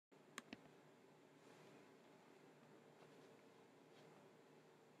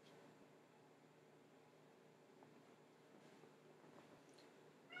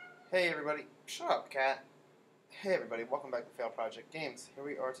Hey everybody, shut up, cat. Hey everybody, welcome back to FailProjectGames. Here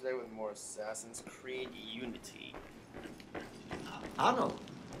we are today with more Assassin's Creed Unity. Arnold.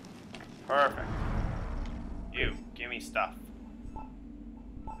 Perfect. You, give me stuff.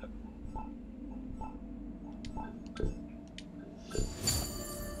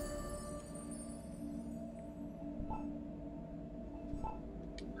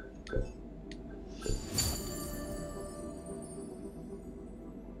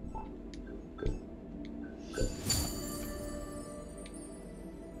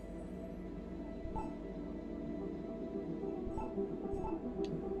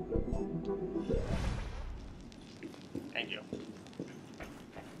 Thank you.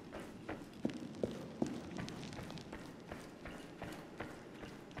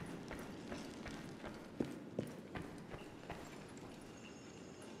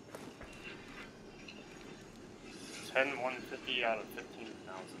 $10,150 out of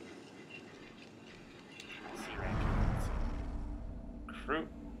 15,000. C rankings. Recruit,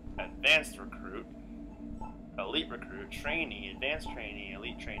 advanced recruit, elite recruit, trainee, advanced trainee,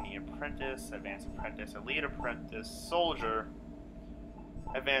 elite trainee, apprentice, advanced apprentice, elite apprentice, soldier,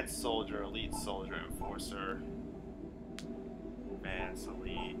 advanced soldier, elite soldier, enforcer, advanced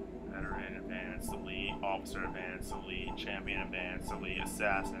elite, veteran, advanced elite, officer, advanced elite, champion, advanced elite,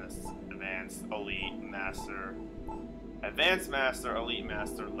 assassin, advanced elite, master, advanced master, elite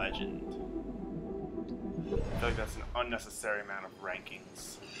master, legend. I feel like that's an unnecessary amount of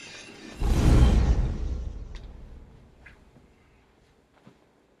rankings.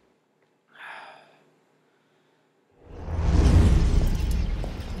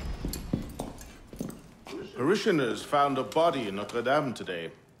 Parishioners found a body in Notre Dame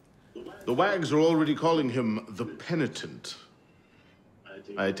today. The wags are already calling him the Penitent.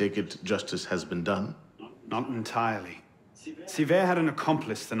 I take it justice has been done? Not entirely. Sivert had an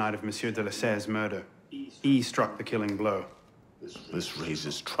accomplice the night of Monsieur de la Serre's murder. He struck the killing blow. This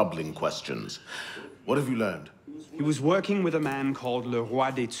raises troubling questions. What have you learned? He was working with a man called Le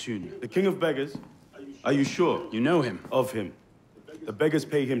Roi des Thunes. The King of Beggars? Are you sure? You know him? Of him. The beggars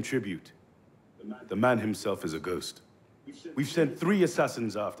pay him tribute. The man himself is a ghost. We've sent 3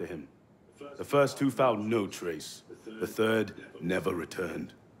 assassins after him. The first 2 found no trace. The third never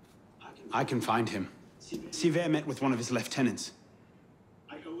returned. I can find him. Sivert met with one of his lieutenants.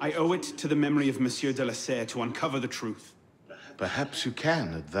 I owe it to the memory of Monsieur de la Serre to uncover the truth. Perhaps you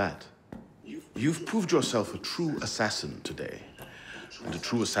can at that. You've proved yourself a true assassin today. And a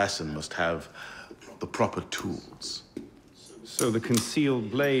true assassin must have the proper tools. So the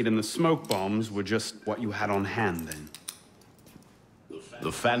concealed blade and the smoke bombs were just what you had on hand, then?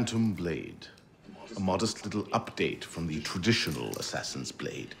 The Phantom Blade. A modest little update from the traditional assassin's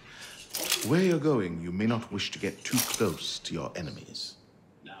blade. Where you're going, you may not wish to get too close to your enemies.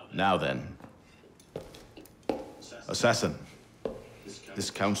 Now then. Assassin, this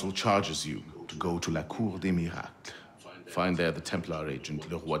council charges you to go to La Cour des Miracles. Find there the Templar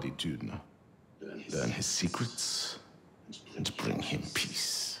agent, Le Roi des Thunes. Learn his secrets, and bring him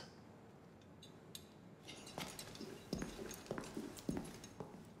peace.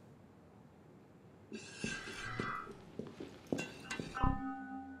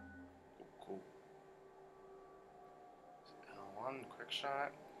 Cool. L1, quick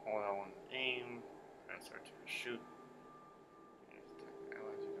shot. Hold L1, aim. Press R2 to shoot.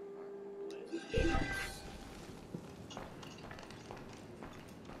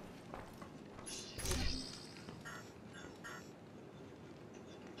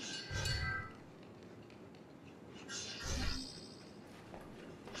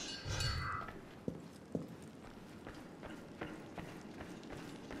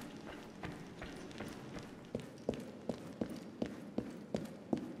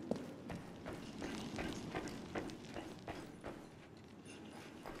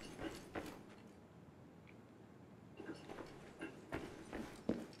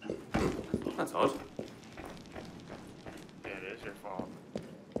 That's odd. Yeah, it is your fault,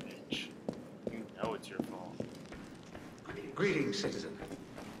 bitch. You know it's your fault. Greetings, citizen.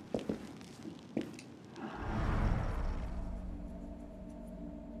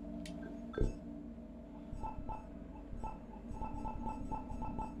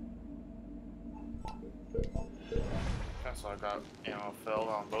 So I got ammo filled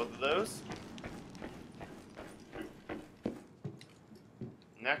on both of those.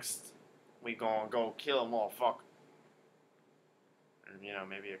 Next, we gonna go kill a motherfucker. And, you know,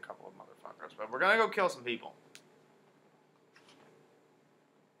 maybe a couple of motherfuckers. But we're gonna go kill some people.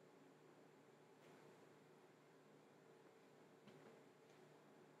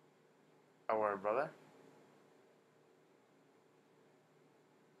 A word, brother.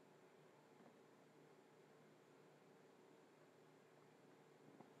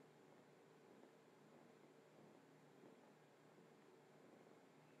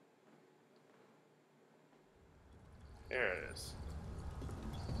 There it is.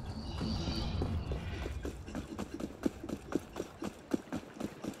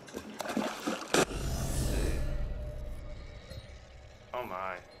 Oh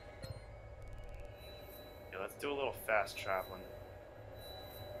my. Yeah, let's do a little fast traveling.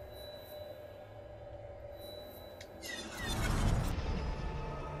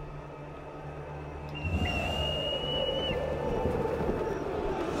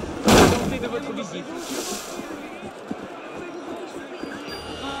 De votre visite.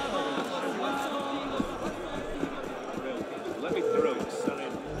 Let me through you, son.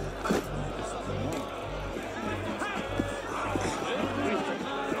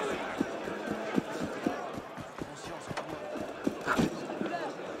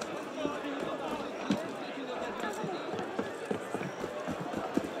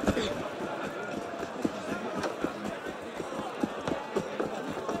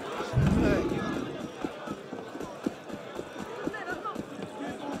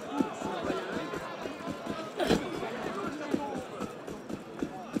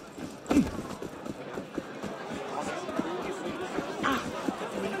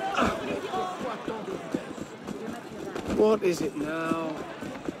 What is it now?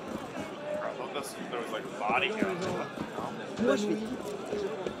 I thought there was like bodyguards. What the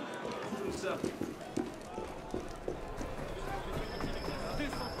hell?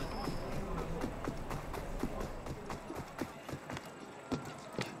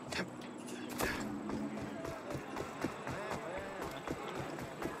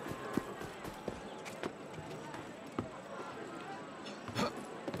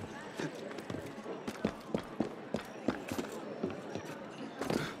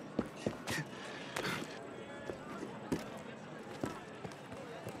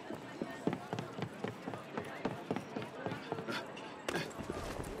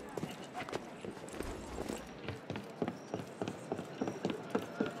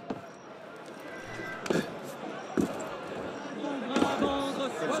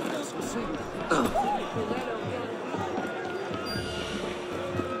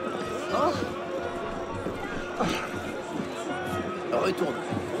 Retourne.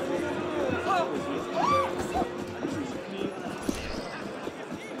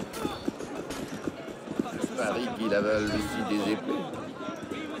 Parie qu'il avale ici des épées.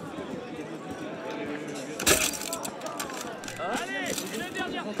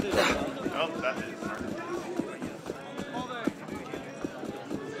 Oh, that is hard.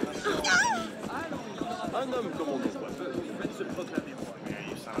 Un homme comme on ne voit peu, faites se proclamer roi. Yeah,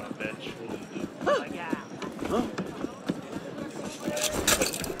 you son of a bitch. Hein?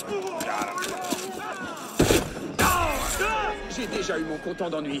 J'ai déjà eu mon content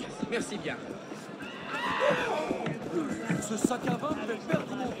d'ennui. Merci bien. Ce sac à vin me fait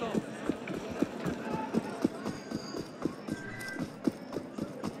perdre mon temps.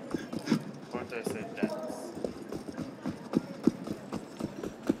 What did I say? Dance.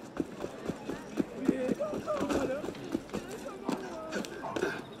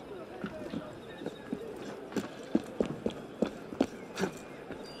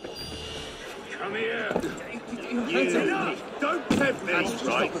 Come here. You don't tempt me,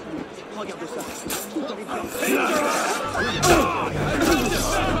 right? Regarde ça.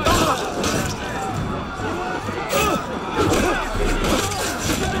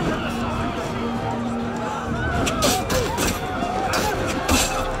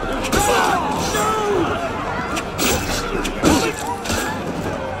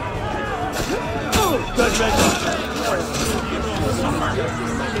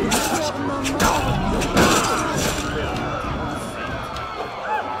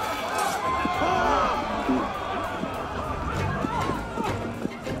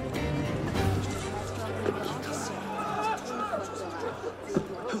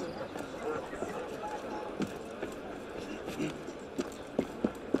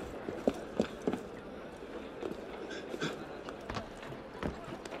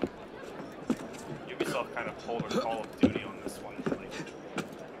 Ubisoft kind of pulled a Call of Duty on this one. Like,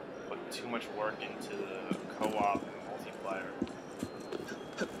 put too much work into the co-op and multiplayer.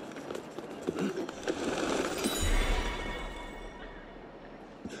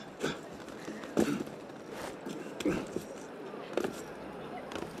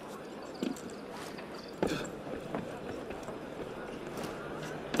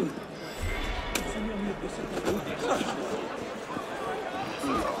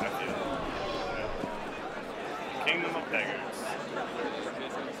 Kingdom of Beggars.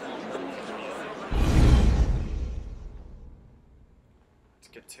 Let's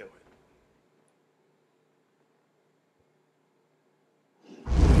get to it.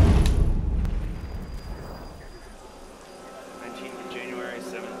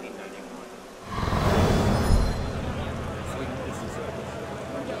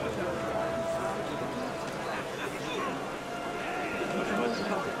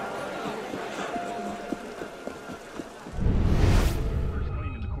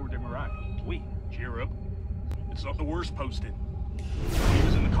 worst posting. He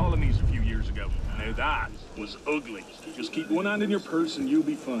was in the colonies a few years ago. Now that was ugly. Just keep one hand in your purse and you'll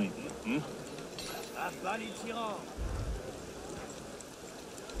be fine. Hmm?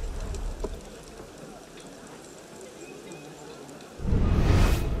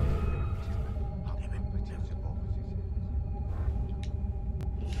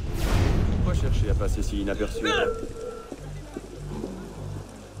 Pourquoi chercher à passer si inaperçu?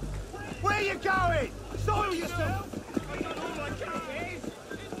 Where are you going? Soil yourself!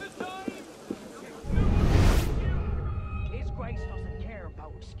 His Grace doesn't care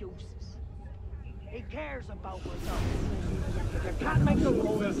about excuses. He cares about results. You can't make the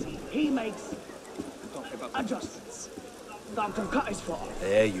rules. He makes adjustments. Doctor, cut his foot off.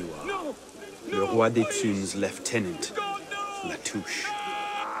 There you are. Le Roi des Thunes' lieutenant, Latouche.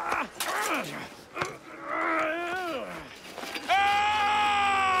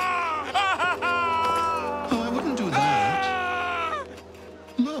 Oh, I wouldn't do that.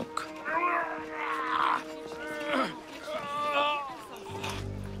 Look.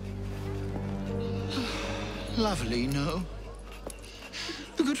 Lovely, no?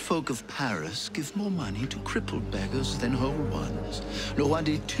 The good folk of Paris give more money to crippled beggars than whole ones. Le Roi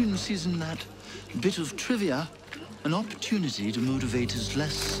des Thunes sees in that bit of trivia an opportunity to motivate his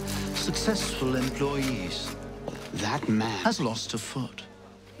less successful employees. That man Has lost a foot.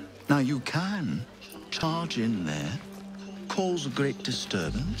 Now you can charge in there, cause a great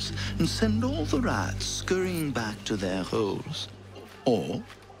disturbance, and send all the rats scurrying back to their holes. Or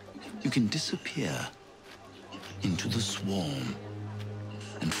you can disappear into the swarm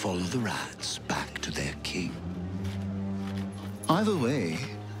and follow the rats back to their king. Either way,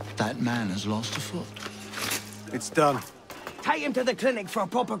 that man has lost a foot. It's done. Take him to the clinic for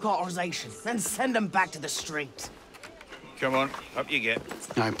proper cauterization, then send him back to the streets. Come on, up you get.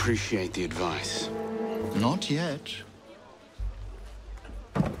 I appreciate the advice. Not yet.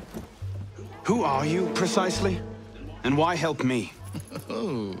 Who are you, precisely? And why help me?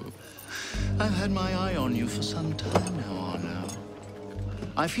 Oh, I've had my eye on you for some time now, Arno.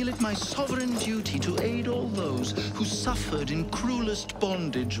 I feel it my sovereign duty to aid all those who suffered in cruelest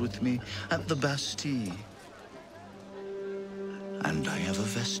bondage with me at the Bastille. And I have a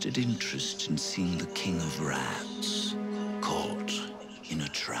vested interest in seeing the King of Rats caught in a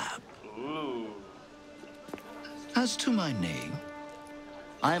trap. As to my name,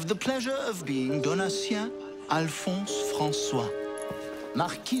 I have the pleasure of being Donatien Alphonse François,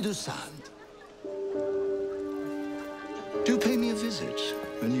 Marquis de Sade. Do pay me a visit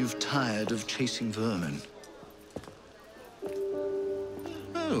when you've tired of chasing vermin.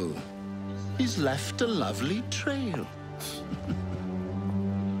 Oh, he's left a lovely trail.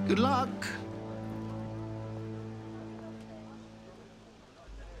 Good luck.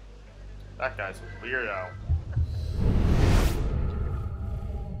 That guy's a weirdo.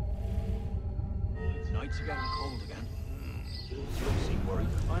 Nights are getting cold again. You don't seem worried.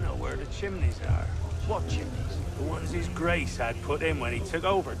 I know where the chimneys are. What chimneys? The ones his Grace had put in when he took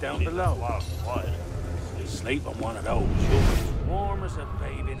over down below. Wow, what? Sleep on one of those. You'll be as warm as a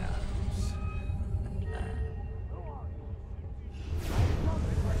babe in arms.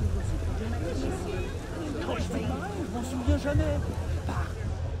 Je m'en souviens jamais.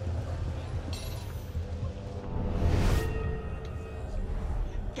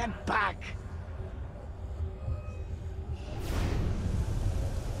 Get back!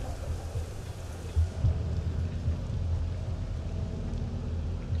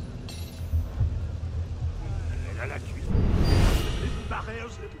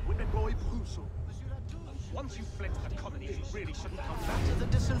 Once you've fled to the colonies, you really shouldn't come back. To the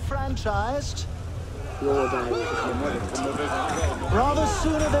disenfranchised? Rather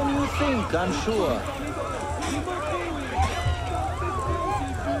sooner than you think, I'm sure.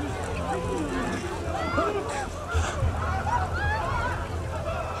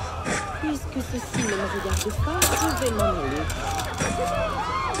 Puisque ceci ne me regarde pas, je vais m'en aller.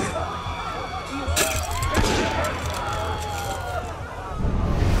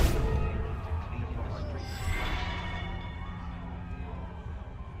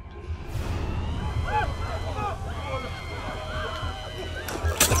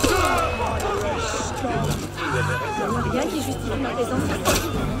 Rien qui justifie ma présence ici.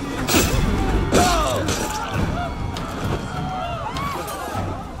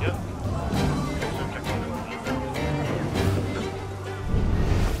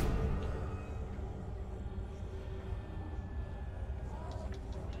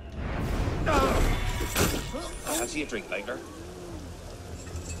 Fancy a drink later?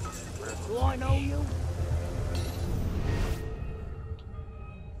 Do I know you?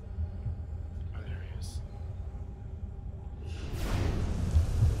 Oh, there he is.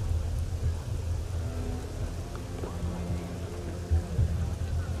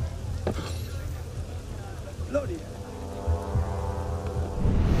 Bloody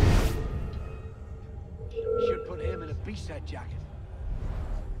should put him in a beast-head jacket.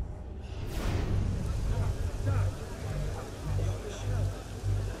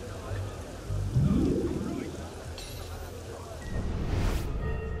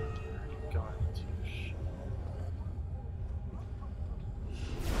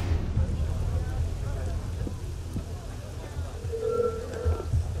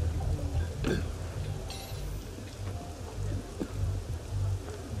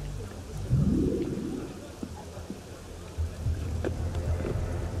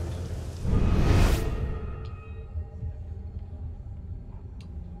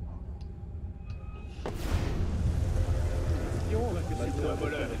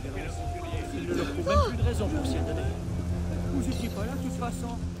 Il ne leur trouve même plus de raison pour s'y adonner. Vous étiez pas là de toute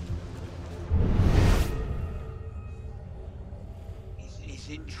façon. Is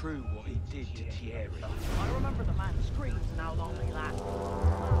it true what he did to Thierry? I remember the man's screams and how long they lasted.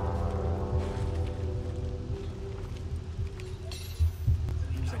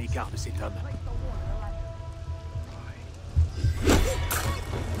 Vous à l'égard de cet homme.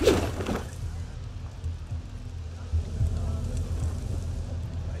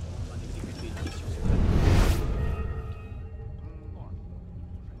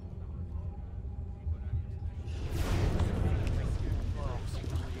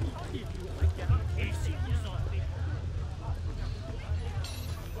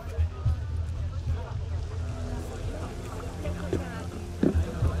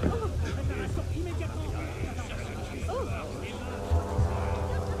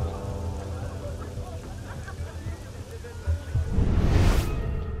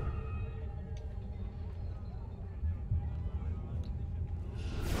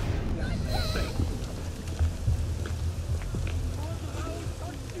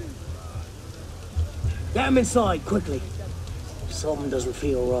 Get him inside, quickly. Something doesn't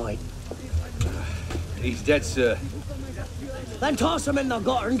feel right. He's dead, sir. Then toss him in the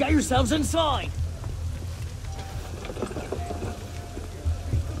gutter and get yourselves inside.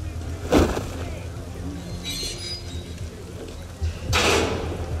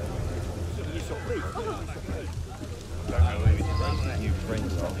 New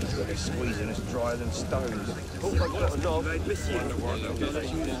friends are. He's got us squeezing us drier than stones. Oh, I've got a knob.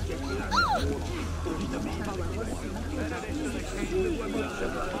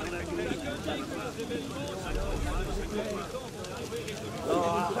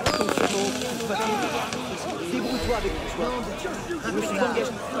 Débrouille-toi avec toi. Je me suis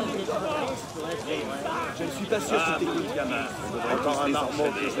engagé. Je ne suis pas sûr que c'était une gamin. Encore un marmot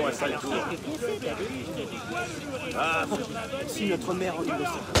qui joue un sale tour. Ah, si notre mère en dit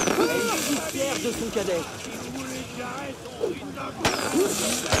aussi. Elle est si fière de son cadet.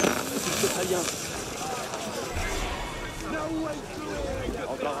 C'est très bien.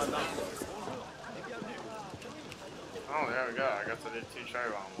 Encore un marmot. Oh, there we go. I guess I did 2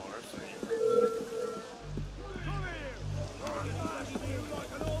 cherry bomb wars.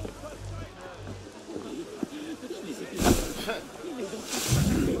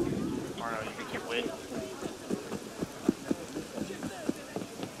 Marno, you think you win?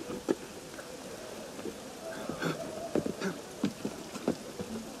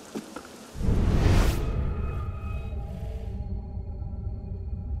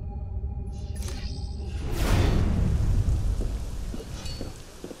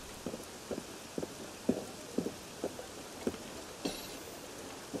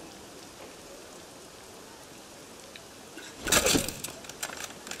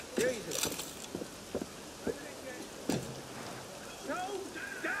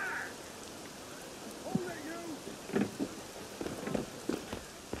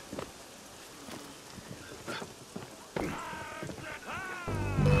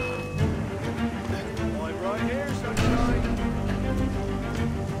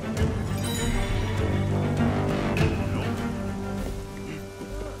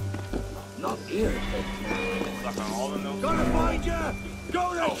 Not here. Gonna find ya!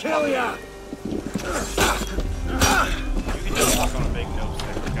 Gonna kill ya! You can just walk on a big dope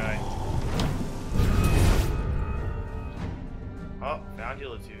stick, guy. Oh, found you,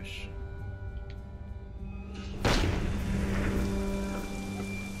 Latouche.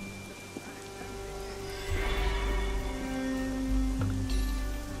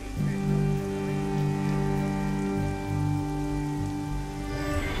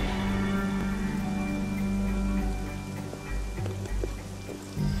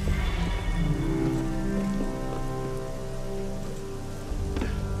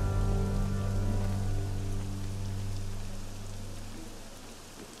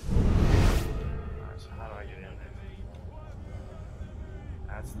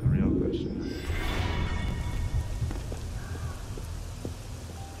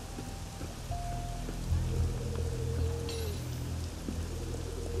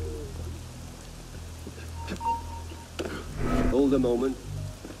 Hold a moment.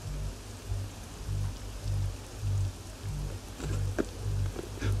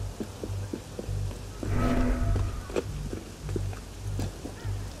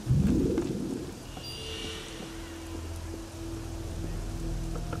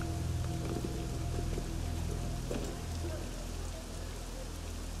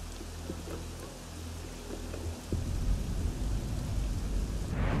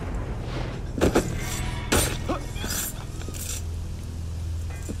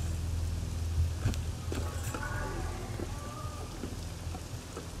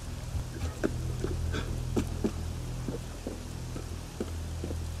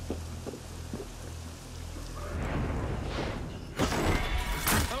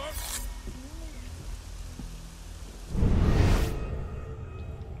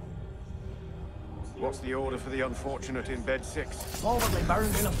 What's the order for the unfortunate in bed 6? Mortally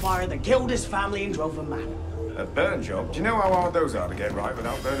burned in a fire that killed his family and drove him mad. A burn job? Do you know how hard those are to get right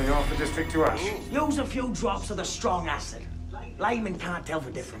without burning half the district to ash? Use a few drops of the strong acid. Layman can't tell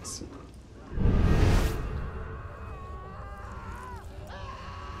the difference.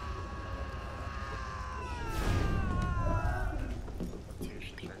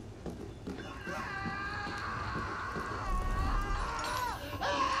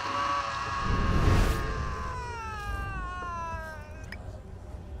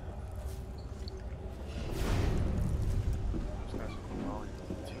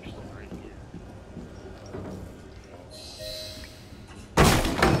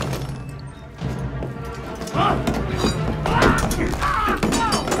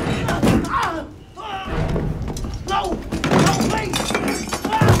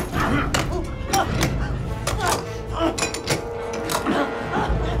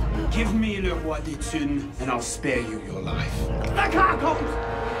 Give me le roi des thunes, and I'll spare you your life. The carcons!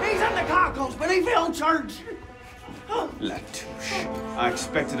 He's in the carcons, but he fell church! Latouche, I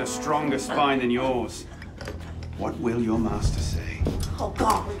expected a stronger spine than yours. What will your master say? Oh,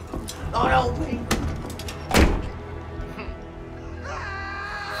 God. Oh, help me.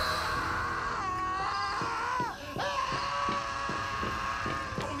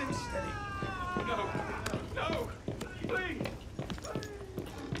 Hold him steady. No, no, please.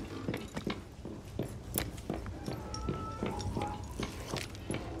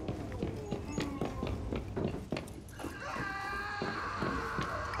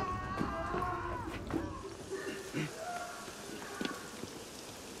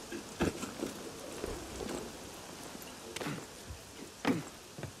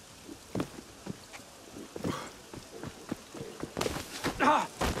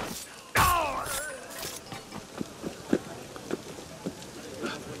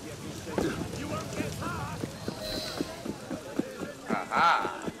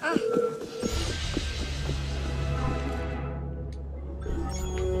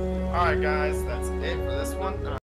 Alright guys, that's it for this one.